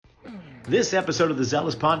This episode of the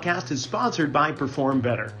Zealous Podcast is sponsored by Perform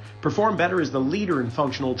Better. Perform Better is the leader in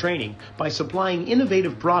functional training by supplying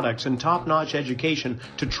innovative products and top-notch education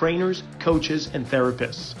to trainers, coaches, and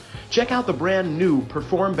therapists. Check out the brand new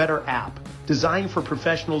Perform Better app, designed for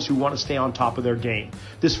professionals who want to stay on top of their game.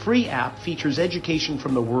 This free app features education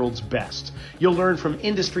from the world's best. You'll learn from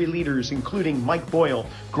industry leaders including Mike Boyle,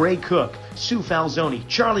 Gray Cook, Sue Falzoni,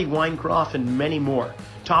 Charlie Weinkrauf, and many more.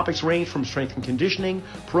 Topics range from strength and conditioning,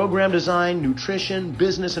 program design, nutrition,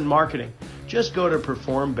 business, and marketing. Just go to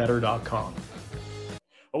performbetter.com.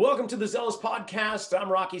 Welcome to the Zealous Podcast. I'm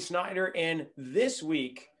Rocky Snyder, and this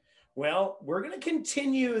week, well, we're going to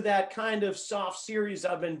continue that kind of soft series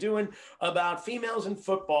I've been doing about females in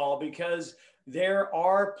football because there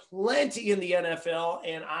are plenty in the NFL,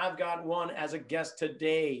 and I've got one as a guest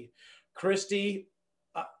today. Cristi,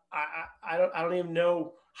 I don't even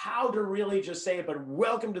know how to really just say it, but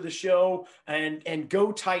welcome to the show, and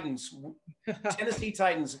go Titans, Tennessee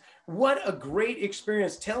Titans. What a great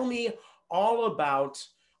experience. Tell me all about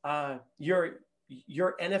your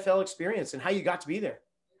NFL experience and how you got to be there.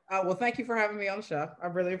 Well, thank you for having me on the show. I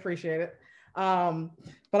really appreciate it. But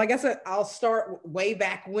I guess I'll start way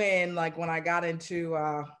back when I got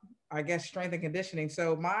into, strength and conditioning.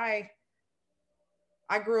 So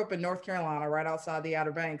I grew up in North Carolina, right outside the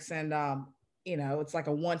Outer Banks. And, it's like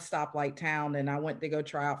a one stoplight town. And I went to go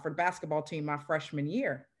try out for the basketball team my freshman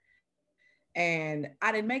year. And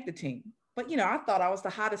I didn't make the team. But, I thought I was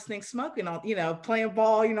the hottest thing smoking on, playing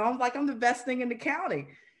ball. I'm the best thing in the county.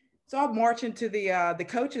 So I marched into the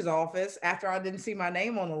coach's office after I didn't see my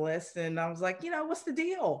name on the list. And I was like, what's the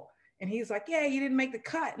deal? And he's like, yeah, you didn't make the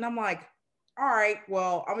cut. And I'm like, all right,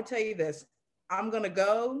 well, I'm going to tell you this. I'm going to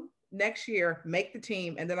go next year, make the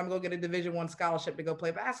team, and then I'm going to get a Division I scholarship to go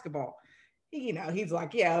play basketball. He's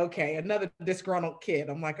like, yeah, okay, another disgruntled kid.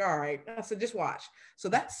 I'm like, all right. I said, just watch. So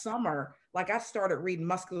that summer, I started reading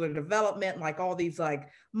muscular development, all these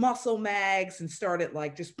muscle mags, and started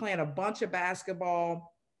just playing a bunch of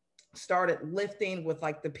basketball. Started lifting with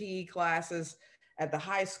the PE classes at the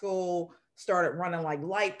high school, started running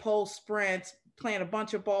light pole sprints, playing a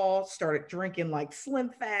bunch of ball, started drinking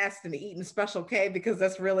Slim Fast and eating Special K because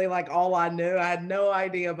that's really all I knew. I had no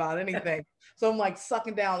idea about anything. So I'm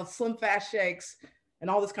sucking down Slim Fast shakes and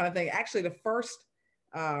all this kind of thing. Actually,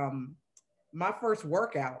 my first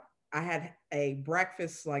workout, I had a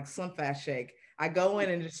breakfast Slim Fast shake. I go in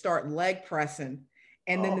and just start leg pressing.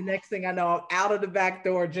 And then the next thing I know, I'm out of the back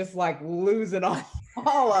door, just losing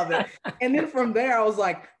all of it. And then from there, I was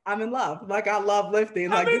like, I'm in love. I love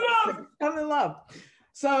lifting. I'm in love.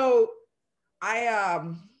 So I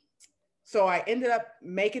ended up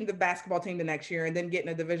making the basketball team the next year and then getting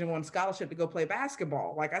a Division I scholarship to go play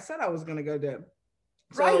basketball. Like I said, I was going to go do.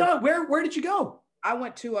 So, right on. Where did you go? I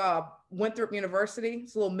went to Winthrop University.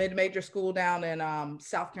 It's a little mid-major school down in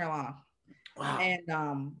South Carolina. Wow.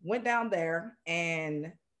 And went down there,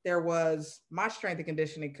 and there was my strength and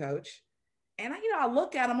conditioning coach. And I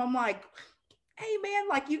look at him, I'm like, hey man,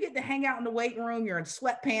 you get to hang out in the weight room. You're in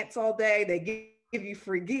sweatpants all day. They give you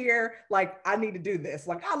free gear. I need to do this.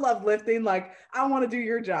 I love lifting. I want to do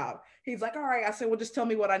your job. He's like, all right. I said, well, just tell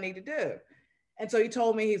me what I need to do. And so he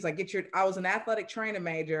told me, he's like, I was an athletic training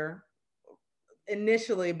major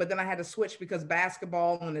initially, but then I had to switch because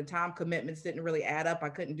basketball and the time commitments didn't really add up. I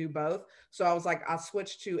couldn't do both. So I was like, I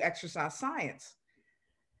switched to exercise science.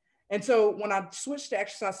 And so when I switched to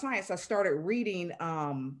exercise science, I started reading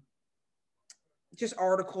just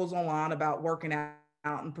articles online about working out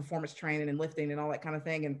and performance training and lifting and all that kind of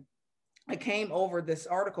thing. And I came over this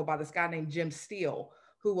article by this guy named Jim Steele,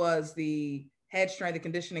 who was the head strength and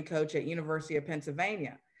conditioning coach at University of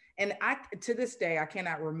Pennsylvania. And to this day, I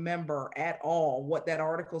cannot remember at all what that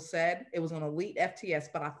article said. It was on Elite FTS,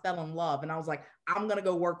 but I fell in love. And I was like, I'm going to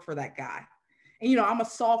go work for that guy. And, I'm a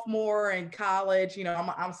sophomore in college.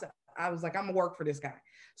 I was like, I'm going to work for this guy.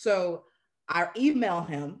 So I email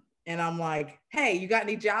him and I'm like, hey, you got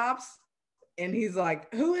any jobs? And he's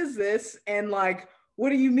like, who is this? And what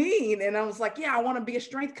do you mean? And I was like, yeah, I want to be a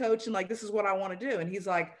strength coach. And this is what I want to do. And he's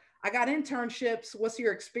like, I got internships. What's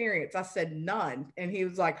your experience? I said, none. And he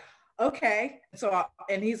was like, okay. So,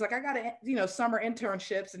 and he's like, I got, summer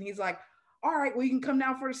internships. And he's like, all right, well, you can come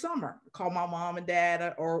down for the summer. Call my mom and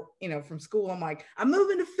dad or, from school. I'm like, I'm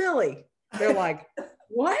moving to Philly. They're like,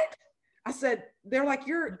 what? I said, they're like,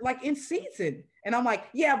 you're in season. And I'm like,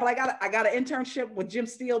 yeah, but I got an internship with Jim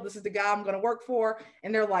Steele. This is the guy I'm going to work for.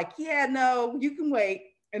 And they're like, yeah, no, you can wait.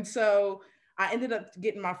 And so I ended up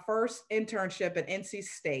getting my first internship at NC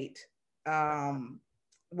State,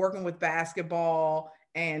 working with basketball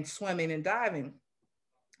and swimming and diving.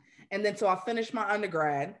 And then, so I finished my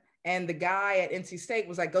undergrad And the guy at NC State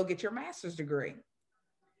was like, go get your master's degree.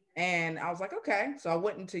 And I was like, okay. So I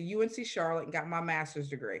went into UNC Charlotte and got my master's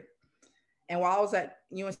degree. And while I was at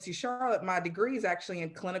UNC Charlotte, my degree is actually in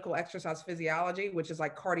clinical exercise physiology, which is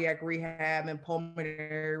like cardiac rehab and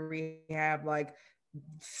pulmonary rehab, like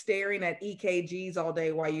staring at EKGs all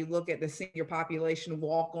day while you look at the senior population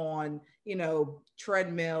walk on,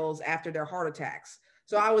 treadmills after their heart attacks.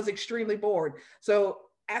 So I was extremely bored. So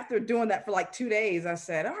after doing that for like 2 days, I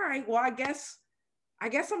said, all right, well, I guess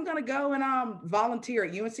I'm going to go and volunteer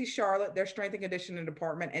at UNC Charlotte, their strength and conditioning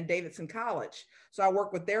department, and Davidson College. So I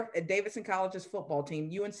worked with Davidson College's football team.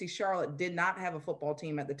 UNC Charlotte did not have a football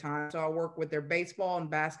team at the time. So I worked with their baseball and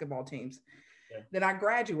basketball teams. Yeah. Then I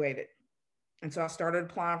graduated. And so I started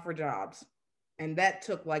applying for jobs. And that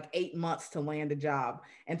took like 8 months to land a job.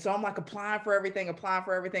 And so I'm like applying for everything.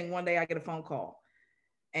 One day I get a phone call.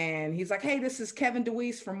 And he's like, hey, this is Kevin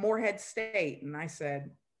DeWeese from Morehead State. And I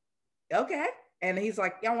said, okay. And he's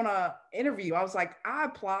like, I want to interview. I was like, I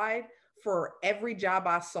applied for every job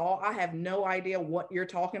I saw. I have no idea what you're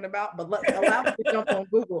talking about, but allow me to jump on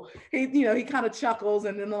Google. He kind of chuckles.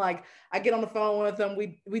 And then like, I get on the phone with him.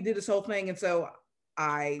 We did this whole thing. And so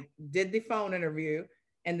I did the phone interview.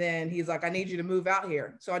 And then he's like, I need you to move out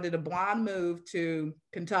here. So I did a blind move to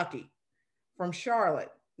Kentucky from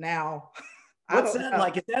Charlotte. Now, what's that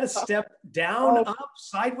like? Is that a step down, up,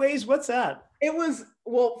 sideways? What's that? It was,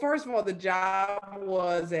 well, first of all, the job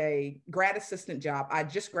was a grad assistant job. I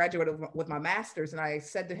just graduated with my master's, and I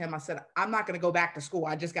said to him, I said, I'm not going to go back to school.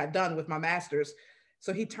 I just got done with my master's.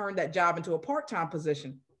 So he turned that job into a part-time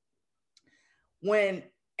position.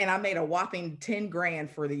 And I made a whopping 10 grand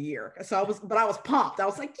for the year. So I was pumped. I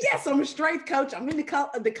was like, yes, I'm a strength coach. I'm in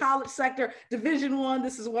the college sector, Division I.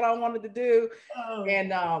 This is what I wanted to do. Oh.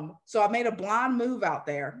 And so I made a blind move out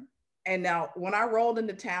there. And now when I rolled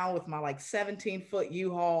into town with my like 17-foot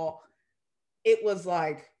U-Haul, it was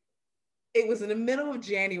in the middle of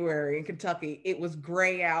January in Kentucky. It was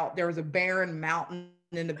gray out. There was a barren mountain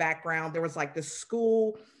in the background. There was like this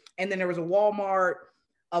school, and then there was a Walmart,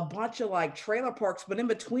 a bunch of like trailer parks, but in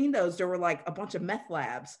between those, there were like a bunch of meth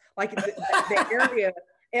labs, like the area.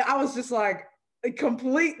 And I was just like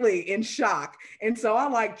completely in shock. And so I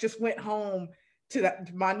like just went home to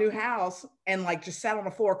my new house and like just sat on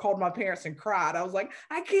the floor, called my parents and cried. I was like,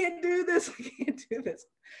 I can't do this. I can't do this.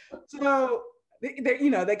 So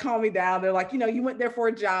they call me down. They're like, you went there for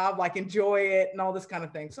a job, like enjoy it and all this kind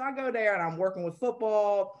of thing. So I go there and I'm working with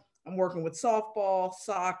football. I'm working with softball,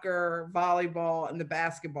 soccer, volleyball, and the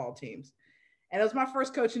basketball teams. And it was my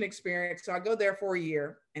first coaching experience. So I go there for a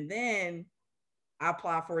year. And then I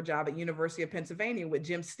apply for a job at University of Pennsylvania with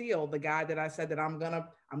Jim Steele, the guy that I said that I'm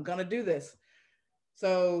gonna do this.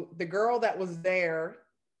 So the girl that was there,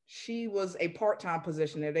 she was a part-time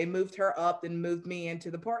position there. They moved her up and moved me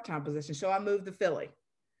into the part-time position. So I moved to Philly.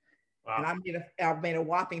 Wow. And I made a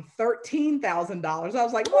whopping $13,000. I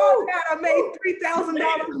was like, oh God, I made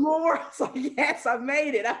 $3,000 more. I was like, yes, I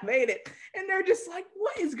made it. And they're just like,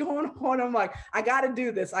 what is going on? I'm like, I got to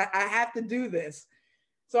do this. I have to do this.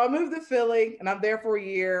 So I moved to Philly and I'm there for a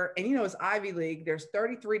year. And, it's Ivy League. There's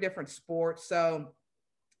 33 different sports. So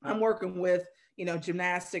I'm working with,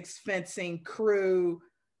 gymnastics, fencing, crew,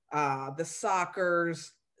 the soccers.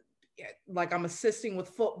 Like I'm assisting with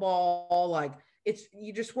football, like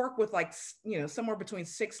you just work with like, somewhere between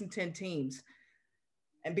 6 and 10 teams.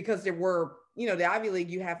 And because there were, the Ivy League,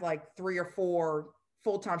 you have like 3 or 4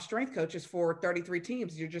 full-time strength coaches for 33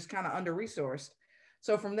 teams. You're just kind of under-resourced.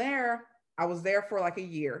 So from there, I was there for like a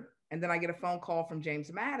year. And then I get a phone call from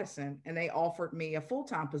James Madison and they offered me a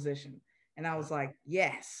full-time position. And I was like,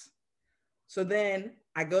 yes. So then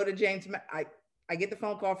I go to James, I get the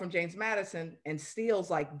phone call from James Madison and Steele's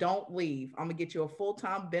like, don't leave. I'm gonna get you a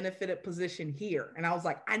full-time benefited position here. And I was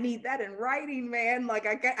like, I need that in writing, man. Like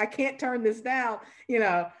I can't turn this down,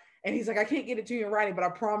 And he's like, I can't get it to you in writing, but I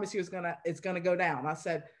promise you it's gonna go down. I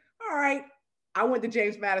said, all right. I went to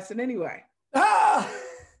James Madison anyway. I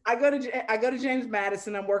go to James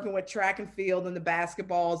Madison. I'm working with track and field and the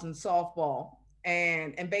basketballs and softball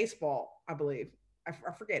and baseball, I believe. I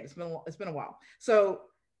forget. It's been a while. So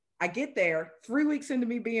I get there 3 weeks into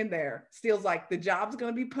me being there. Steele's like, the job's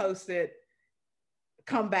going to be posted.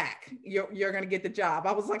 Come back. You're going to get the job.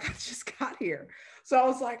 I was like, I just got here. So I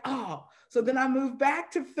was like, oh. So then I moved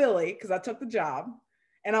back to Philly because I took the job.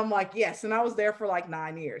 And I'm like, yes. And I was there for like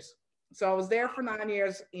 9 years. So I was there for 9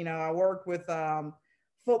 years. I worked with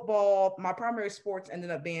football. My primary sports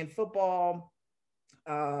ended up being football,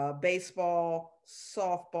 baseball,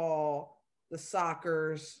 softball, the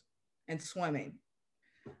soccers, and swimming.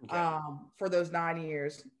 Okay. For those 9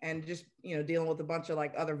 years, and just, dealing with a bunch of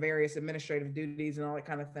like other various administrative duties and all that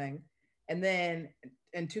kind of thing. And then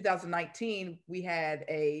in 2019, we had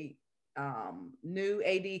a new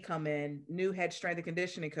AD come in, new head strength and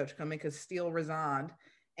conditioning coach come in because Steele resigned,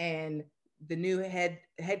 and the new head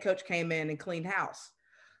coach came in and cleaned house.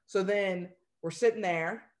 So then we're sitting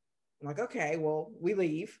there, I'm like, okay, well, we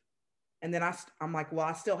leave. And then I'm like, well,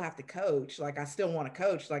 I still have to coach. Like, I still want to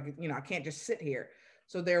coach. Like, I can't just sit here.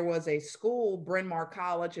 So there was a school, Bryn Mawr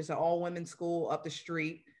College. It's an all women school up the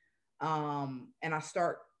street. And I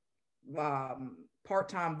start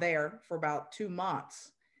part-time there for about 2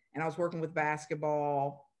 months. And I was working with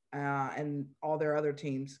basketball and all their other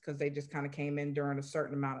teams, because they just kind of came in during a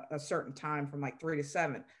certain time from like 3 to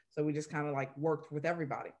 7. So we just kind of like worked with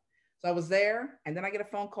everybody. So I was there, and then I get a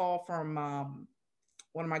phone call from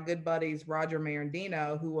one of my good buddies, Roger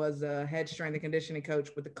Marandino, who was a head strength and conditioning coach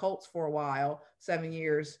with the Colts for a while, 7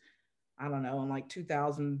 years, I don't know, in like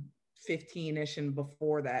 2015-ish and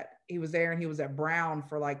before that. He was there, and he was at Brown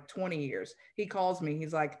for like 20 years. He calls me.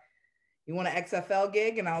 He's like, you want an XFL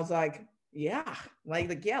gig? And I was like, yeah,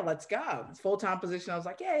 yeah, let's go. It's full-time position. I was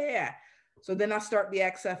like, yeah. So then I start the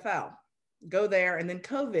XFL. Go there, and then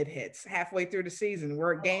COVID hits halfway through the season.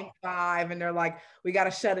 We're at game 5, and they're like, we got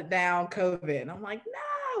to shut it down, COVID. And I'm like,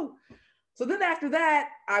 no. So then after that,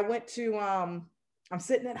 I went to, I'm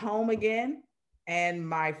sitting at home again, and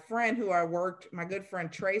my good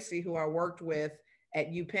friend Tracy, who I worked with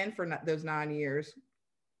at UPenn for those 9 years,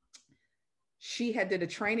 she had did a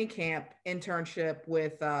training camp internship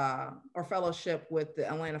with, or fellowship with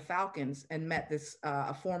the Atlanta Falcons, and met this,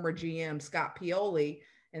 a former GM, Scott Pioli,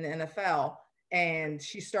 in the NFL. And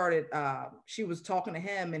she was talking to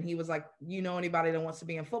him, and he was like, anybody that wants to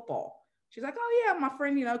be in football? She's like, oh yeah, my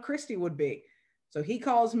friend, Cristi would be. So he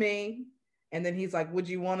calls me, and then he's like, would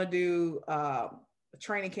you want to do a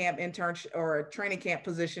training camp internship or a training camp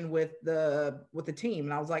position with the team?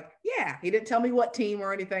 And I was like, yeah. He didn't tell me what team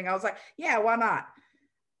or anything. I was like, yeah, why not?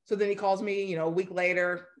 So then he calls me, a week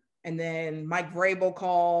later, and then Mike Vrabel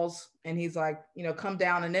calls, and he's like, come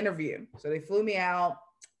down and interview. So they flew me out.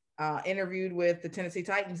 Interviewed with the Tennessee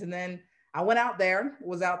Titans, and then I was out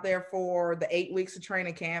there for the 8 weeks of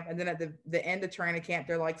training camp, and then at the end of training camp,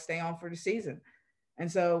 they're like, stay on for the season.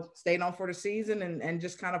 And so stayed on for the season, and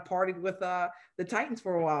just kind of partied with the Titans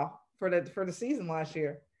for a while for the season last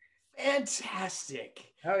year.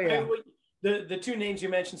 Fantastic. Oh yeah. The two names you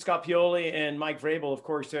mentioned, Scott Pioli and Mike Vrabel, of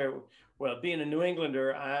course, being a New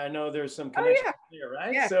Englander, I know there's some connection there,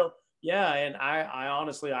 right? Yeah. So yeah, and I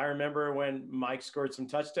honestly, I remember when Mike scored some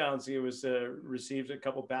touchdowns. He was received a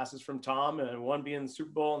couple passes from Tom, and one being the Super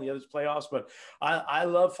Bowl and the other's playoffs. But I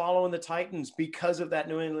love following the Titans because of that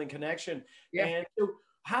New England connection. Yeah. And so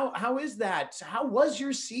how is that? How was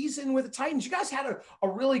your season with the Titans? You guys had a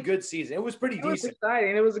really good season. It was pretty decent. It was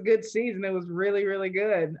exciting. It was a good season. It was really, really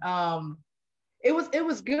good. It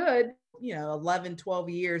was good. 11, 12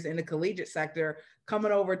 years in the collegiate sector,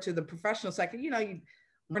 coming over to the professional sector.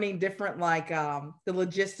 Learning different, like the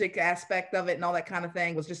logistic aspect of it and all that kind of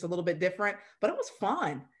thing was just a little bit different, but it was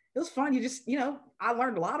fun. It was fun. You just, I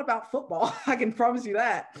learned a lot about football. I can promise you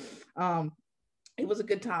that. It was a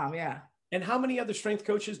good time. Yeah. And how many other strength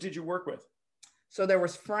coaches did you work with? So there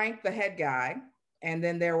was Frank, the head guy, and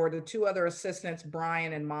then there were the two other assistants,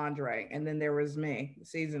 Brian and Mondre, and then there was me,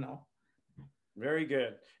 seasonal. Very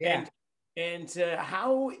good. Yeah. And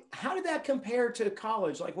how did that compare to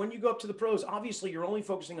college? Like when you go up to the pros, obviously you're only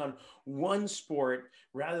focusing on one sport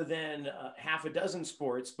rather than half a dozen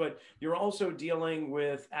sports, but you're also dealing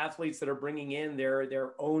with athletes that are bringing in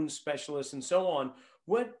their own specialists and so on.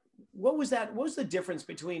 What was that? What was the difference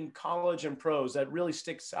between college and pros that really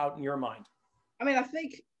sticks out in your mind? I mean, I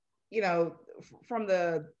think, from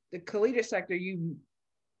the collegiate sector,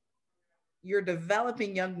 you're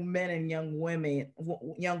developing young men and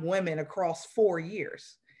young women across 4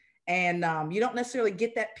 years. And you don't necessarily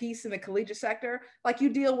get that piece in the collegiate sector. Like you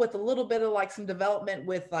deal with a little bit of like some development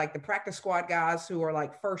with like the practice squad guys who are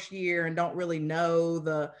like first year and don't really know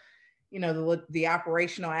the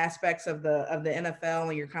operational aspects of the NFL.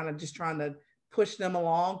 And you're kind of just trying to push them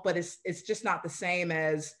along, but it's just not the same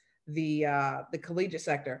as the collegiate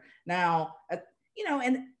sector. Now,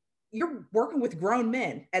 and you're working with grown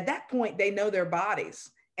men. At that point, they know their bodies.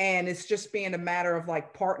 And it's just being a matter of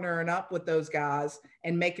like partnering up with those guys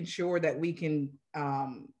and making sure that we can,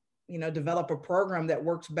 develop a program that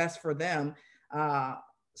works best for them.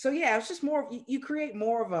 So yeah, it's just more, you create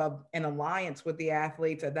more of an alliance with the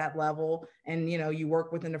athletes at that level. And, you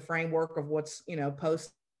work within the framework of what's,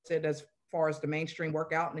 posted as far as the mainstream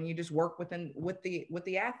workout. And then you just work with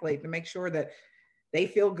the athlete to make sure that they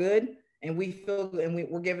feel good and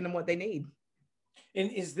we're giving them what they need.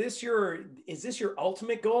 And is this your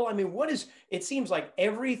ultimate goal? I mean, it seems like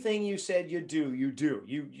everything you said you do.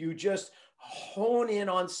 You just hone in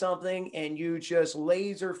on something and you just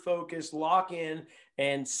laser focus, lock in,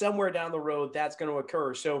 and somewhere down the road that's going to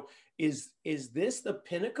occur. So is this the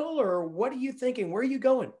pinnacle, or what are you thinking? Where are you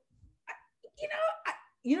going?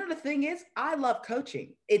 The thing is, I love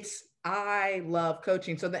coaching. I love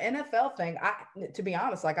coaching. So the NFL thing, to be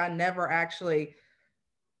honest, like I never actually,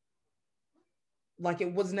 like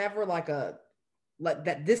it was never like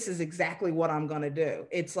that this is exactly what I'm going to do.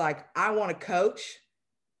 It's like I want to coach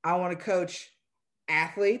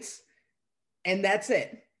athletes, and that's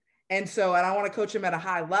it. And I want to coach them at a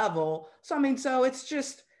high level. So I mean, so it's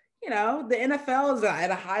just, the NFL is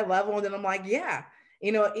at a high level, and then I'm like, yeah,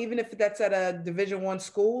 even if that's at a Division I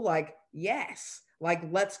school, like, yes, like,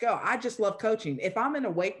 let's go. I just love coaching. If I'm in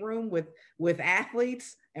a weight room with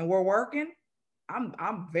athletes and we're working,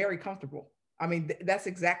 I'm very comfortable. I mean, that's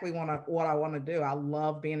exactly what I want to do. I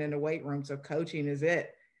love being in the weight room. So coaching is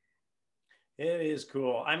it. It is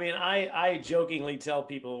cool. I mean, I jokingly tell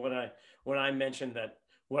people when I mention that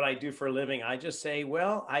what I do for a living, I just say,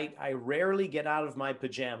 well, I rarely get out of my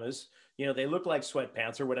pajamas. They look like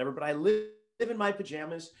sweatpants or whatever, but I live in my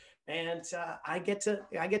pajamas, and I get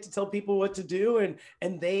to tell people what to do,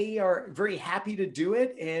 and they are very happy to do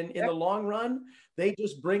it. And in the long run, they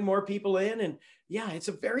just bring more people in, and yeah, it's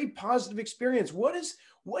a very positive experience. What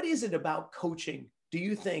is it about coaching, do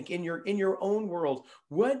you think, in your own world?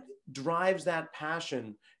 What drives that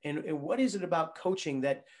passion, and what is it about coaching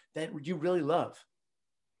that you really love?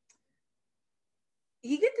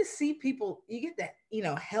 You get to see people, you get that,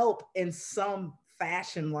 help in some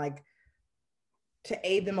fashion, like to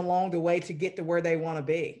aid them along the way to get to where they want to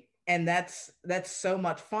be. And that's so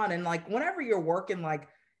much fun. And like, whenever you're working, like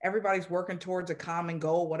everybody's working towards a common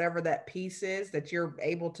goal, whatever that piece is that you're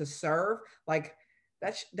able to serve, like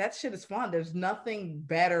that shit is fun. There's nothing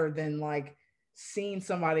better than like seeing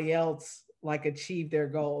somebody else like achieve their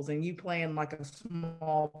goals and you playing like a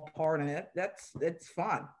small part in it. It's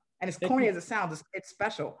fun. And as corny as it sounds, it's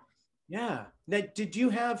special. Yeah. Now,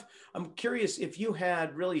 I'm curious if you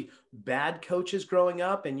had really bad coaches growing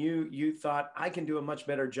up and you thought I can do a much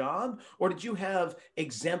better job, or did you have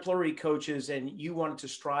exemplary coaches and you wanted to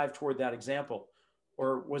strive toward that example,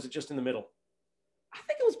 or was it just in the middle? I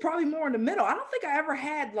think it was probably more in the middle. I don't think I ever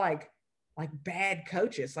had like bad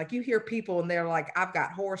coaches. Like you hear people and they're like, I've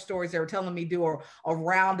got horror stories. They were telling me do a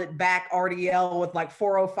rounded back RDL with like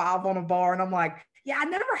 405 on a bar. And I'm like, yeah, I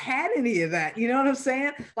never had any of that. You know what I'm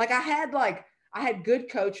saying? Like I had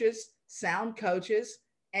good coaches, sound coaches.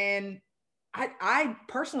 And I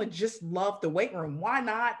personally just love the weight room. Why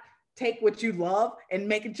not take what you love and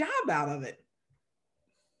make a job out of it?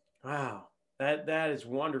 Wow. That is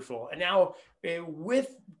wonderful. And now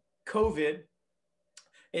with COVID,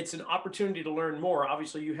 it's an opportunity to learn more.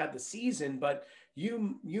 Obviously you had the season, but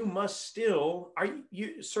you must still, are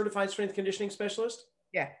you certified strength conditioning specialist?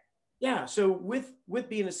 Yeah. Yeah. So with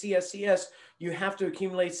being a CSCS, you have to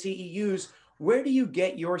accumulate CEUs. Where do you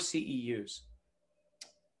get your CEUs?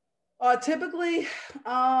 Typically,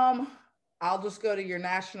 I'll just go to your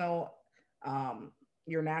national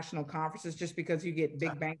conferences just because you get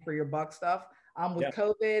big bang for your buck stuff. With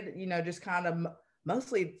COVID, just kind of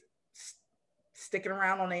mostly sticking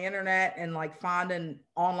around on the internet and like finding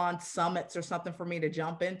online summits or something for me to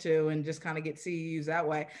jump into and just kind of get CEUs that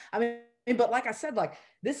way. I mean, but like I said, like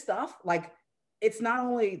this stuff, like it's not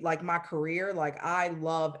only like my career, like I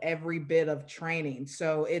love every bit of training.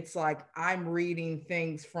 So it's like I'm reading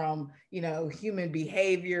things from, human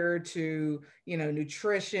behavior to,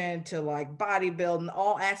 nutrition to like bodybuilding,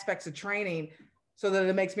 all aspects of training so that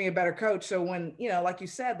it makes me a better coach. So when, like you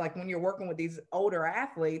said, like when you're working with these older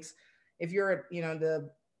athletes, if you're at,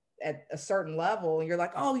 at a certain level and you're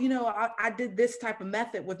like, oh, I did this type of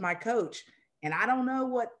method with my coach and I don't know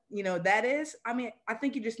what, that is. I mean, I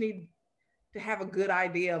think you just need to have a good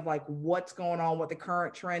idea of like what's going on, what the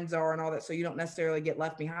current trends are and all that. So you don't necessarily get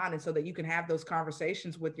left behind. And so that you can have those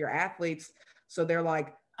conversations with your athletes. So they're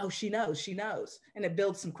like, oh, she knows. And it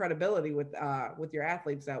builds some credibility with your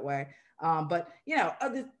athletes that way. But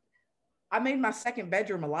I made my second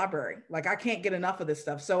bedroom a library. Like I can't get enough of this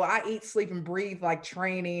stuff. So I eat, sleep, and breathe like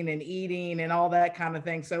training and eating and all that kind of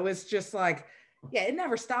thing. So it's just like, yeah, it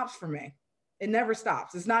never stops for me. It never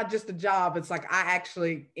stops. It's not just a job. It's like I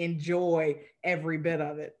actually enjoy every bit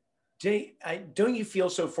of it. Jay, don't you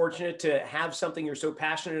feel so fortunate to have something you're so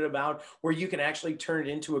passionate about where you can actually turn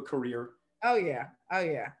it into a career? Oh, yeah.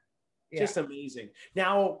 Yeah. Just amazing.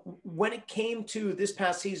 Now, when it came to this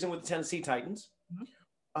past season with the Tennessee Titans,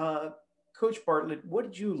 Coach Bartlett, what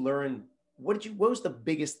did you learn what was the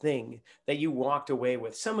biggest thing that you walked away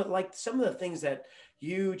with? Some of the things that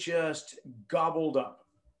you just gobbled up.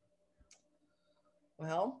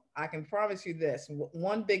 Well, I can promise you this.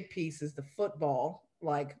 One big piece is the football.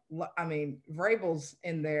 Like, I mean, Vrabel's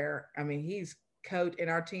in there. I mean, he's coach in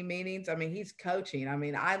our team meetings. I mean, he's coaching. I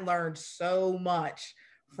mean, I learned so much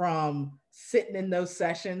from sitting in those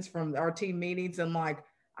sessions from our team meetings, and like,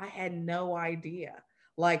 I had no idea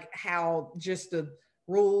like how just the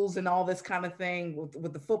rules and all this kind of thing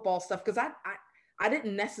with the football stuff. Cause I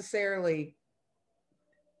didn't necessarily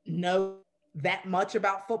know that much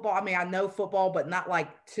about football. I mean, I know football, but not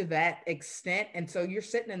like to that extent. And so you're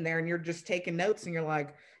sitting in there and you're just taking notes, and you're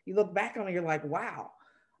like, you look back on it, you're like, wow.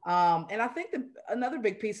 And I think that another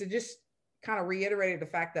big piece of just kind of reiterated the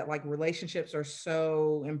fact that like relationships are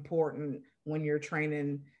so important when you're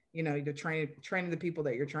training, you know, you're training the people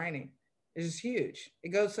that you're training. It's just huge. It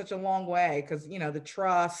goes such a long way because, you know, the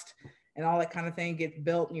trust and all that kind of thing gets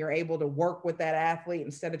built, and you're able to work with that athlete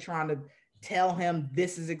instead of trying to tell him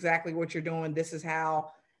this is exactly what you're doing. This is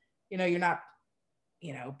how, you know, you're not,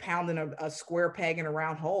 you know, pounding a square peg in a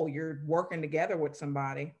round hole. You're working together with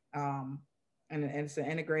somebody. And it's an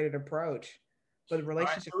integrated approach, but the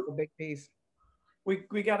relationship is a big piece.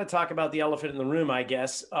 We got to talk about the elephant in the room, I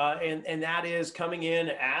guess. And that is coming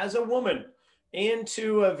in as a woman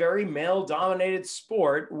into a very male dominated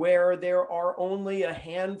sport where there are only a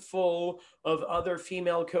handful of other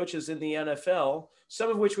female coaches in the NFL, some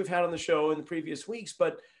of which we've had on the show in the previous weeks.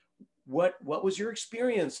 But what was your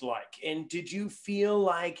experience like? And did you feel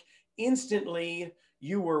like instantly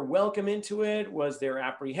you were welcome into it? Was there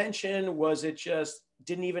apprehension? Was it just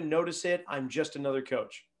didn't even notice it? I'm just another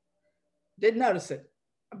coach. Didn't notice it.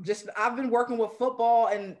 I've been working with football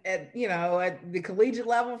and at the collegiate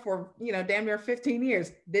level for, you know, damn near 15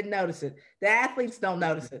 years. Didn't notice it. The athletes don't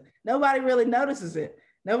notice it. Nobody really notices it.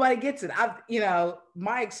 Nobody gets it.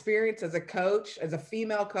 My experience as a coach, as a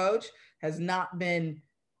female coach, has not been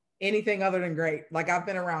anything other than great. Like, I've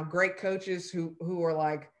been around great coaches who are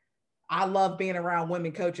like, I love being around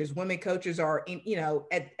women coaches. Women coaches are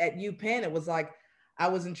at UPenn, it was like I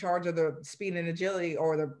was in charge of the speed and agility,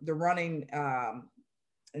 or the running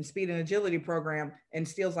and speed and agility program. And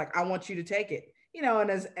Steele's like, I want you to take it, you know, and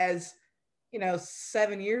as you know,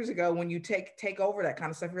 7 years ago, when you take over that kind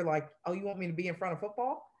of stuff, you're like, oh, you want me to be in front of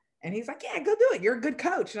football? And he's like, yeah, go do it. You're a good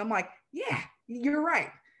coach. And I'm like, yeah, you're right.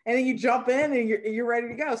 And then you jump in and you're ready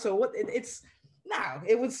to go. So it's not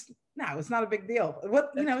a big deal. It's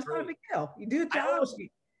not a big deal. You do a job.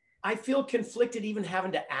 I feel conflicted even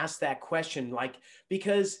having to ask that question,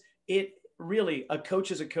 because it really, a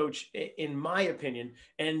coach is a coach, in my opinion.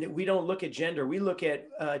 And we don't look at gender. We look at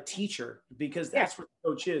teacher, because that's what the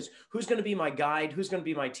coach is. Who's going to be my guide? Who's going to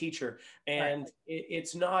be my teacher? And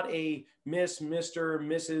it's not a Miss, Mr.,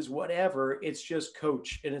 Mrs., whatever. It's just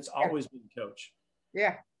coach. And it's always been coach.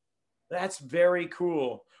 Yeah. That's very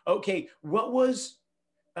cool. Okay. What was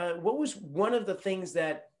one of the things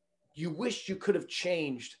that you wished you could have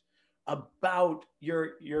changed about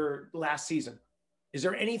your last season? Is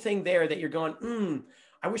there anything there that you're going,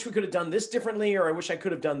 I wish we could have done this differently, or I wish I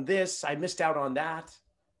could have done this. I missed out on that.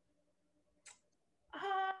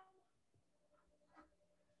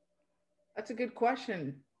 That's a good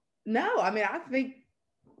question. No, I mean, I think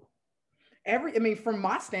from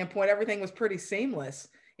my standpoint, everything was pretty seamless.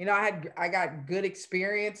 You know, I got good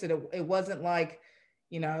experience, and it wasn't like,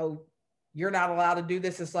 you know, you're not allowed to do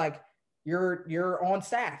this. It's like, you're on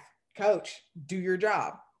staff, coach, do your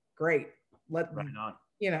job. Great. Right on.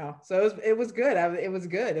 You know, so it was good. It was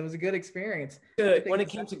good. It was a good experience. When it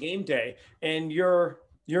came to game day and you're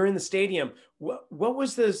in the stadium, what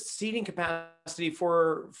was the seating capacity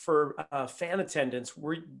for fan attendance?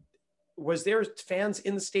 Was there fans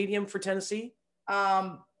in the stadium for Tennessee?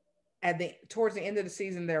 Towards the end of the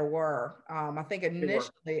season, there were. I think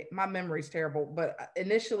initially, my memory's terrible, but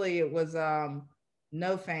initially it was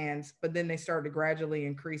no fans, but then they started to gradually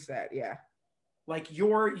increase that. Yeah. Like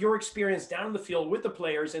your experience down in the field with the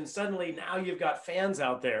players, and suddenly now you've got fans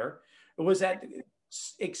out there. Was that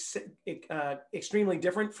extremely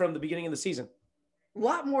different from the beginning of the season? A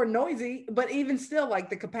lot more noisy, but even still, like,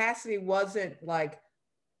 the capacity wasn't like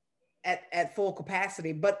at full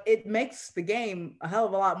capacity, but it makes the game a hell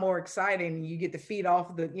of a lot more exciting. You get to feed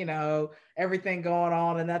off the, you know, everything going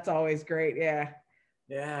on, and that's always great. Yeah.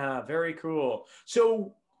 Yeah, very cool.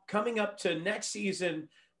 So coming up to next season,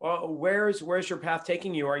 where's your path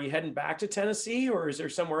taking you? Are you heading back to Tennessee, or is there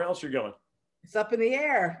somewhere else you're going? It's up in the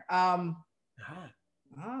air. You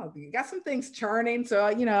got some things churning, so,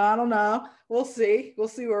 you know, I don't know. We'll see where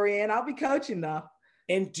we're in. I'll be coaching though.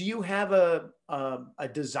 And do you have a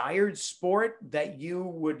desired sport that you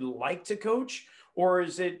would like to coach, or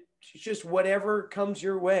is it just whatever comes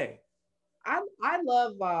your way? I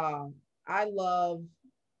love I love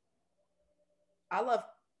I love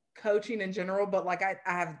coaching in general, but like I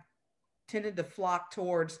have tended to flock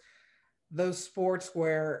towards those sports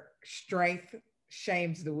where strength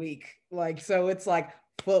shames the weak. Like, so it's like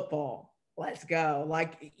football. Let's go.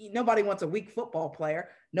 Like, nobody wants a weak football player.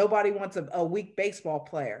 Nobody wants a weak baseball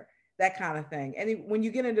player, that kind of thing. And when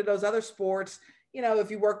you get into those other sports,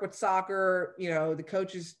 if you work with soccer, the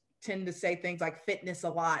coaches tend to say things like fitness a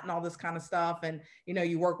lot and all this kind of stuff. And,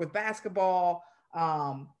 you work with basketball,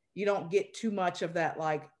 you don't get too much of that,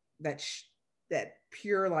 like that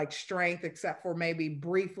pure like strength, except for maybe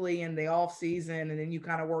briefly in the off season. And then you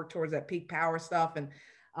kind of work towards that peak power stuff. And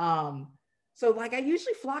so like I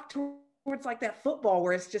usually flock towards like that football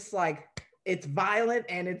where it's just like, it's violent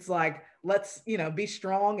and it's like, let's, be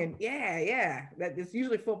strong. And yeah, that it's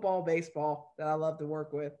usually football, baseball that I love to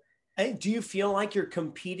work with. And do you feel like you're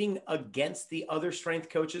competing against the other strength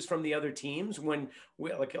coaches from the other teams when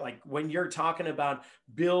like when you're talking about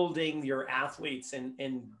building your athletes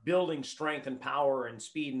and building strength and power and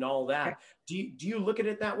speed and all that? Do you look at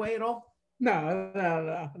it that way at all? No.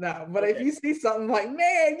 But okay. If you see something like,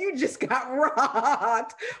 man, you just got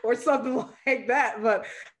rocked or something like that, but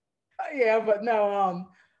yeah, but no,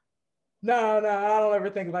 I don't ever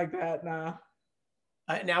think like that. No.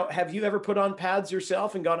 Now, have you ever put on pads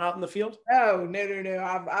yourself and gone out in the field? No.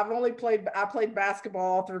 I've only played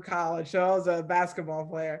basketball through college, so I was a basketball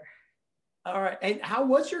player. All right. And how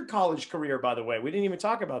was your college career, by the way? We didn't even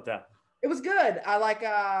talk about that. It was good.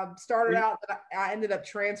 I started out, I ended up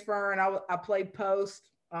transferring. I played post.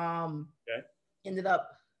 Okay. I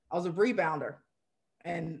was a rebounder,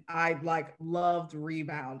 and I like loved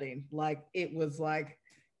rebounding. Like it was like,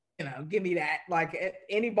 give me that. Like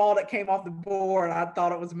any ball that came off the board, I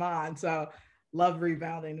thought it was mine. So love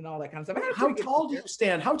rebounding and all that kind of stuff. How tall do you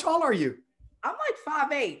stand? How tall are you? I'm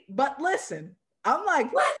like 5'8", but listen, I'm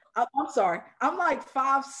like, what? I'm sorry. I'm like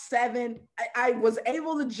 5'7". I was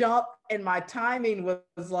able to jump and my timing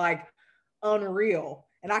was like unreal.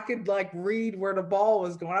 And I could like read where the ball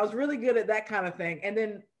was going. I was really good at that kind of thing. And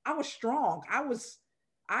then I was strong.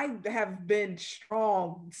 I have been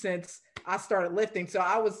strong since I started lifting. So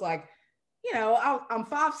I was like, I'm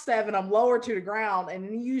 5'7", I'm lower to the ground. And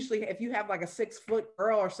then usually if you have like a 6-foot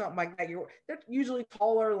girl or something like that, they're usually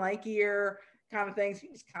taller, lankier kind of things.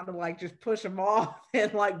 You just kind of like just push them off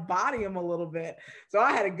and like body them a little bit. So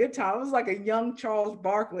I had a good time. It was like a young Charles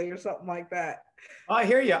Barkley or something like that. I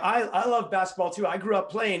hear you. I love basketball too. I grew up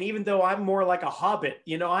playing, even though I'm more like a hobbit.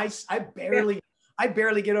 I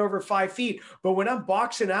barely get over 5 feet, but when I'm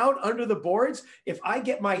boxing out under the boards, if I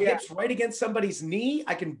get my hips right against somebody's knee,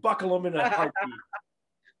 I can buckle them in a heartbeat.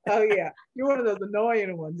 Oh yeah. You're one of those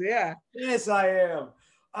annoying ones. Yeah. Yes, I am.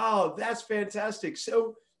 Oh, that's fantastic.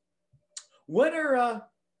 So what are, I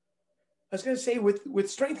was going to say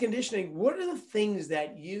with strength conditioning, what are the things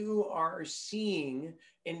that you are seeing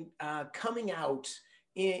in coming out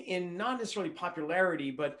in not necessarily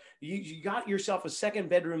popularity, but you got yourself a second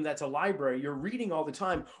bedroom that's a library. You're reading all the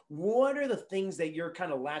time. What are the things that you're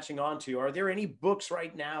kind of latching onto? Are there any books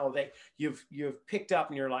right now that you've picked up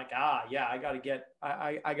and you're like, yeah, I got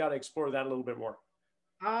to explore that a little bit more?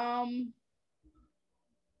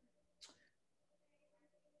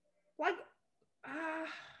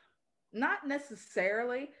 Not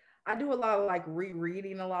necessarily. I do a lot of like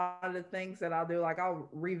rereading a lot of the things that I'll do. Like I'll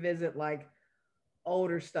revisit like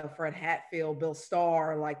older stuff, Fred Hatfield, Bill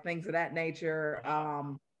Starr, like things of that nature.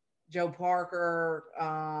 Joe Parker,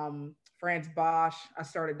 Franz Bosch, I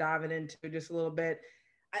started diving into just a little bit.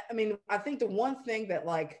 I mean, I think the one thing that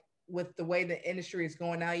like with the way the industry is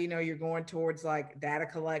going now, you're going towards like data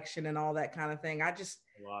collection and all that kind of thing.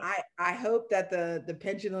 I hope that the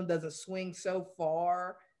pendulum doesn't swing so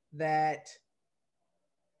far that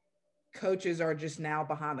coaches are just now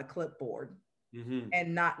behind a clipboard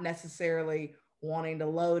and not necessarily wanting to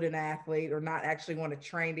load an athlete or not actually want to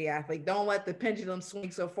train the athlete. Don't let the pendulum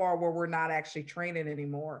swing so far where we're not actually training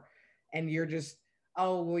anymore. And you're just,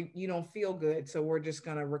 well, you don't feel good, so we're just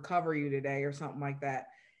going to recover you today or something like that.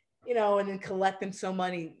 And then collecting so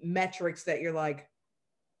many metrics that you're like,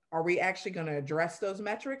 are we actually going to address those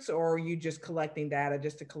metrics, or are you just collecting data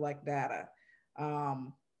just to collect data?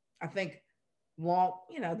 I think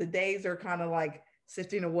the days are kind of like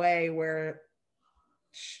sifting away where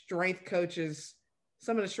some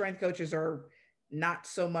of the strength coaches are not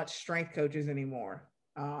so much strength coaches anymore.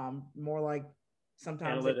 More like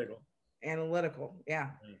sometimes analytical. Yeah.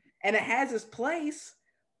 And it has its place,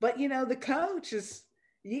 but the coach is,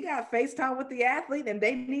 you got FaceTime with the athlete and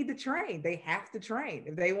they need to train. They have to train.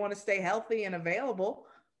 If they want to stay healthy and available,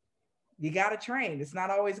 you got to train. It's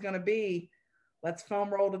not always going to be, let's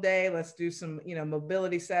foam roll today. Let's do some,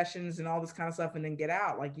 mobility sessions and all this kind of stuff and then get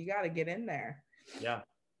out. Like, you got to get in there. Yeah.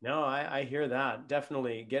 No, I hear that.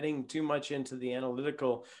 Definitely getting too much into the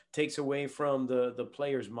analytical takes away from the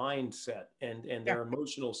player's mindset and their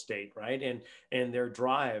emotional state, right? And their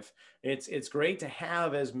drive. It's great to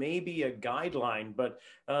have as maybe a guideline, but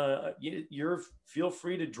you're feel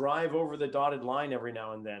free to drive over the dotted line every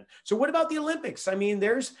now and then. So what about the Olympics? I mean,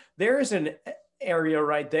 there's an area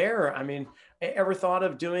right there. I mean, ever thought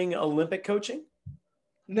of doing Olympic coaching?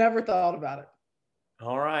 Never thought about it.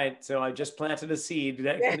 All right. So I just planted a seed.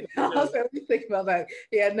 Yeah, let me think about that.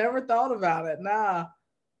 Yeah, never thought about it. Nah.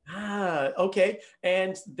 Okay.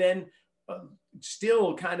 And then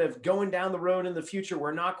still kind of going down the road in the future,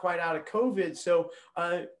 we're not quite out of COVID. So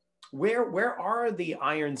where are the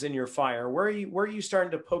irons in your fire? Where are you starting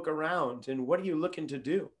to poke around, and what are you looking to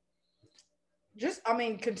do?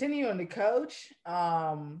 Continuing to coach.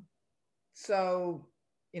 So,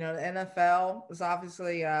 the NFL is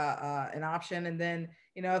obviously an option. And then,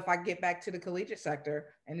 if I get back to the collegiate sector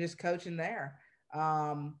and just coaching there,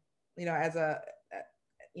 as a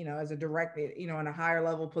direct, in a higher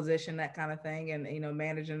level position, that kind of thing, and,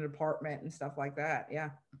 managing a department and stuff like that.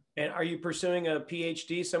 Yeah. And are you pursuing a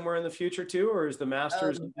PhD somewhere in the future too, or is the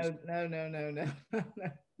master's? No.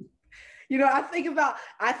 I think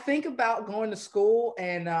about going to school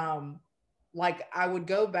and, I would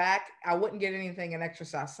go back, I wouldn't get anything in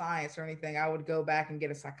exercise science or anything. I would go back and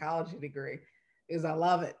get a psychology degree because I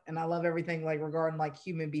love it. And I love everything regarding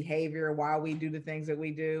human behavior, why we do the things that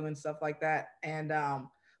we do and stuff like that. And,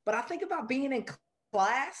 but I think about being in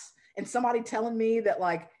class and somebody telling me that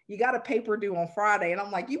you got a paper due on Friday. And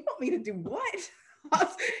I'm like, you want me to do what?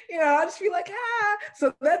 I just feel like,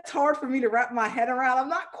 so that's hard for me to wrap my head around. I'm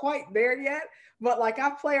not quite there yet, but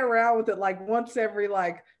I play around with it. Once every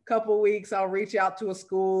couple of weeks, I'll reach out to a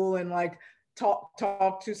school and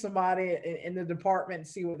talk to somebody in the department and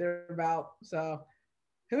see what they're about. So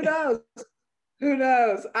who knows?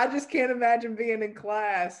 I just can't imagine being in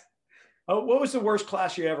class. Oh, what was the worst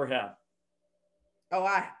class you ever had? Oh,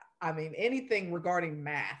 I mean, anything regarding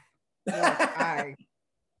math.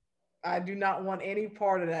 I do not want any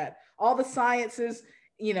part of that. All the sciences,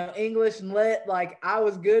 English and lit, I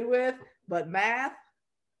was good with, but math,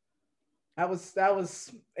 it was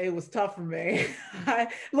tough for me.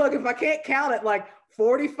 Look, if I can't count it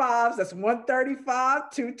 45s, that's 135,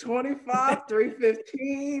 225,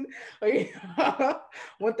 315,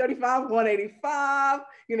 135, 185.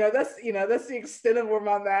 That's the extent of where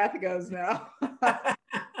my math goes now.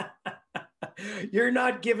 You're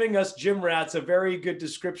not giving us gym rats a very good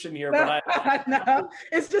description here, but no,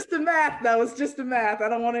 it's just the math, though. It's just the math. I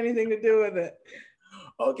don't want anything to do with it.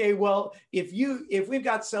 Okay, well, if we've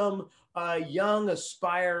got some young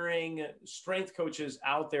aspiring strength coaches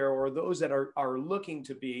out there, or those that are looking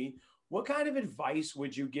to be, what kind of advice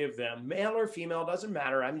would you give them? Male or female, doesn't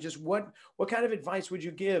matter. I mean, just what kind of advice would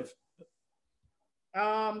you give?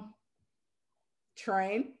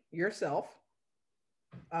 Train yourself.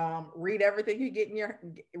 Read everything you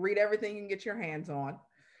can get your hands on.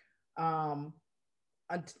 And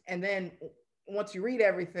then once you read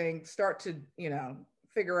everything, start to,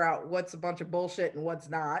 figure out what's a bunch of bullshit and what's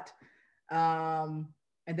not. And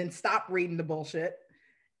then stop reading the bullshit.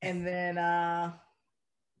 And then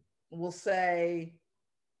we'll say,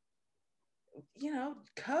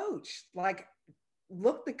 coach,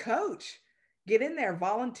 look the coach, get in there,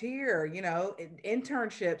 volunteer,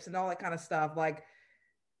 internships and all that kind of stuff.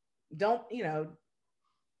 Don't,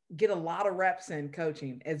 get a lot of reps in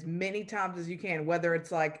coaching as many times as you can, whether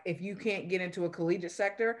it's if you can't get into a collegiate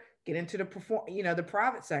sector, get into the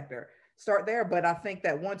private sector, start there. But I think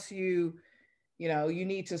that once you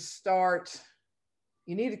need to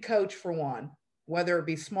coach for one, whether it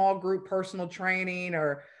be small group personal training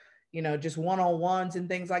or, just one-on-ones and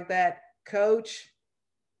things like that, coach,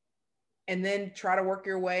 and then try to work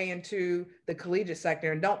your way into the collegiate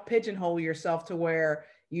sector, and don't pigeonhole yourself to where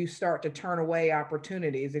you start to turn away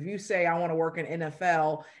opportunities. If you say, I want to work in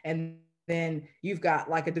NFL, and then you've got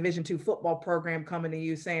a Division II football program coming to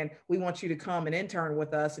you saying, we want you to come and intern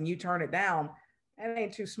with us, and you turn it down, that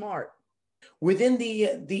ain't too smart. Within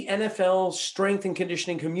the NFL strength and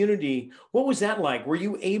conditioning community, what was that like? Were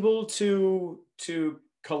you able to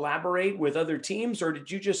collaborate with other teams, or did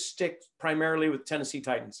you just stick primarily with Tennessee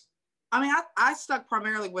Titans? I mean, I stuck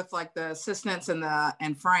primarily with the assistants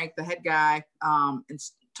and Frank, the head guy, and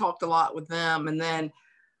talked a lot with them, and then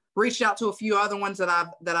reached out to a few other ones that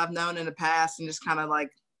I've known in the past, and just kind of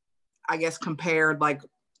I guess compared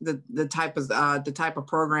the type of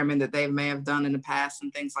programming that they may have done in the past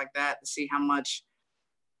and things like that, to see how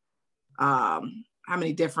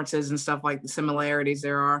many differences and stuff, like the similarities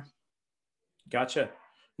there are. Gotcha.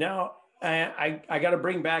 Now, I got to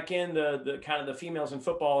bring back in the kind of the females in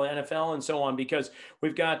football, NFL, and so on, because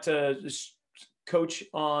we've got this coach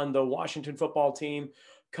on the Washington football team,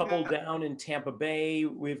 couple down in Tampa Bay.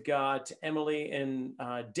 We've got Emily in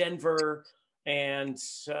Denver, and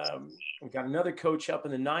we've got another coach up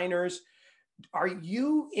in the Niners. Are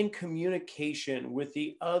you in communication with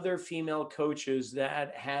the other female coaches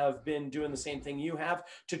that have been doing the same thing you have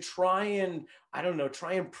to try and, I don't know,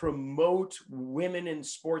 try and promote women in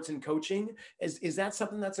sports and coaching? Is that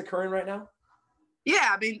something that's occurring right now? Yeah,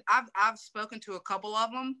 I mean, I've spoken to a couple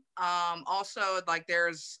of them. Also, like,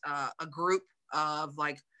 there's a group of,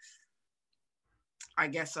 like, I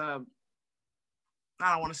guess I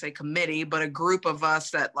don't want to say committee, but a group of us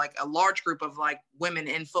that, like, a large group of, like, women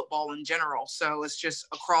in football in general. So it's just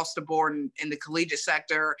across the board in the collegiate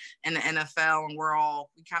sector and the NFL, and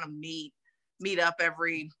we kind of meet up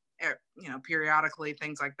every, periodically,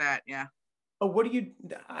 things like that. Yeah. Oh,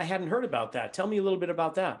 I hadn't heard about that. Tell me a little bit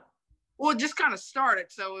about that. Well, it just kind of started.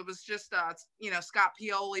 So it was just, Scott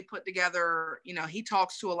Pioli put together, he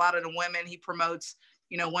talks to a lot of the women. He promotes,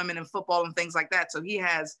 women in football and things like that. So he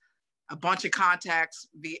has a bunch of contacts,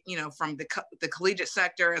 from the collegiate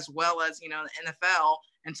sector as well as, the NFL.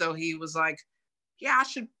 And so he was like, yeah, I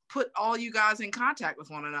should put all you guys in contact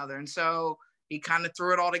with one another. And so he kind of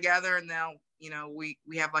threw it all together. And now, we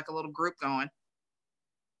have like a little group going.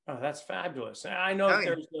 Oh, that's fabulous. I know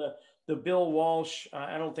there's the Bill Walsh.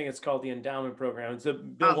 I don't think it's called the endowment program. It's the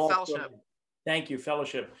Bill Walsh fellowship. Program. Thank you.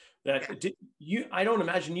 Fellowship. I don't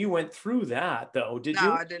imagine you went through that though. Did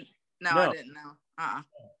you? I didn't. No, I didn't know.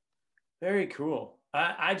 Very cool.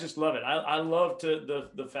 I just love it. I love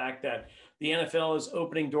the fact that the NFL is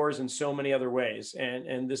opening doors in so many other ways.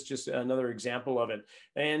 And this is just another example of it.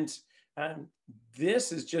 And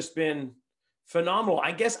this has just been phenomenal.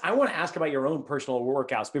 I guess I want to ask about your own personal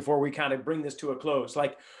workouts before we kind of bring this to a close.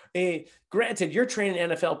 Like, granted, you're training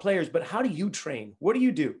NFL players, but how do you train? What do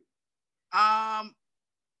you do?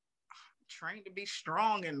 Trained to be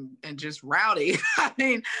strong and just rowdy. I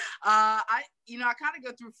mean, I kind of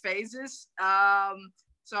go through phases.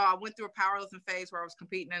 So I went through a powerlifting phase where I was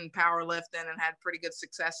competing in powerlifting and had pretty good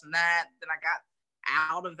success in that. Then I got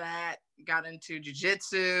out of that, got into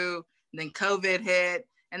jiu-jitsu, and then COVID hit.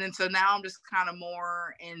 And then so now I'm just kind of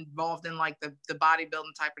more involved in like the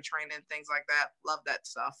bodybuilding type of training, things like that. Love that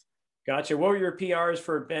stuff. Gotcha. What were your PRs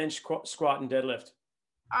for bench, squat, and deadlift?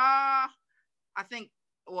 I think,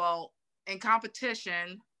 in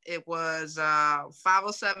competition, it was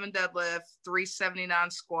 507 deadlift, 379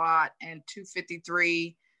 squat, and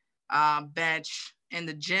 253 bench. In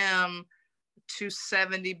the gym,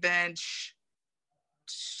 270 bench,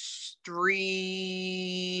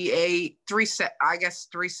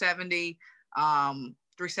 370,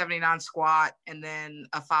 379 squat, and then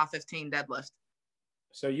a 515 deadlift.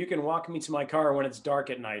 So you can walk me to my car when it's dark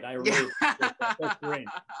at night. I really appreciate that. That's great.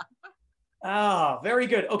 Ah, very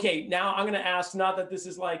good. Okay, now I'm going to ask, not that this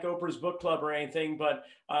is like Oprah's book club or anything, but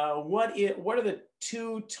what are the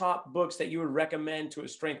 2 top books that you would recommend to a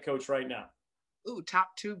strength coach right now? Ooh,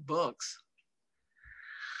 top 2 books.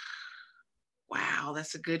 Wow,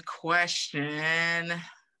 that's a good question.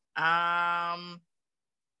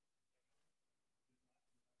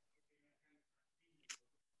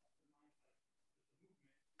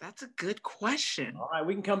 That's a good question. All right,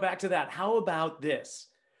 we can come back to that. How about this?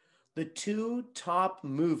 The 2 top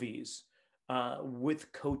movies with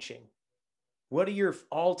coaching. What are your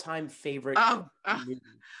all-time favorite movies?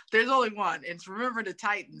 There's only one. It's Remember the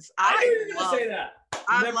Titans. I knew you were going to say that.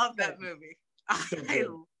 I love that movie.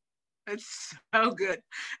 It's so good.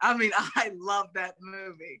 I mean, I love that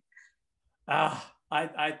movie.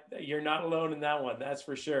 You're not alone in that one. That's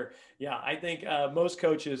for sure. Yeah, I think most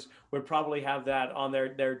coaches would probably have that on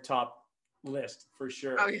their top list for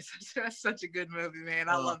sure. Oh, yes, that's such a good movie, man.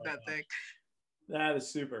 I love that thing. That is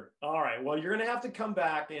super. All right. Well, you're going to have to come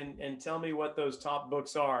back and tell me what those top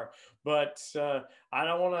books are. But I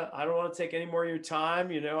don't want to take any more of your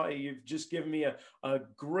time. You've just given me a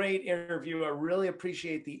great interview. I really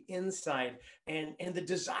appreciate the insight and the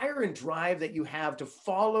desire and drive that you have to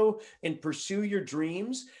follow and pursue your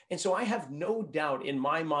dreams. And so I have no doubt in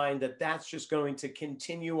my mind that that's just going to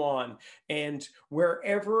continue on. And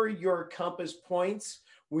wherever your compass points,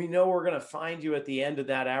 we know we're going to find you at the end of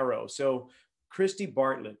that arrow. So Cristi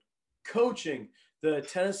Bartlett, coaching the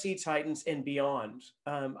Tennessee Titans and beyond.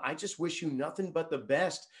 I just wish you nothing but the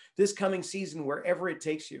best this coming season, wherever it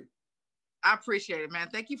takes you. I appreciate it, man.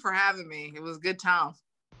 Thank you for having me. It was a good time.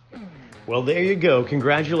 Well, there you go.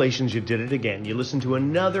 Congratulations, you did it again. You listened to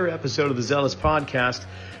another episode of the Zealous Podcast.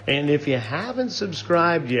 And if you haven't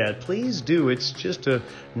subscribed yet, please do. It's just a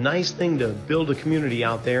nice thing to build a community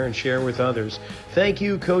out there and share with others. Thank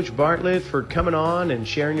you, Coach Bartlett, for coming on and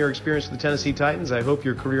sharing your experience with the Tennessee Titans. I hope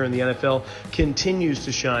your career in the NFL continues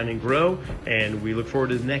to shine and grow. And we look forward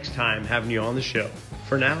to the next time having you on the show.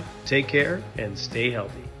 For now, take care and stay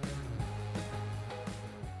healthy.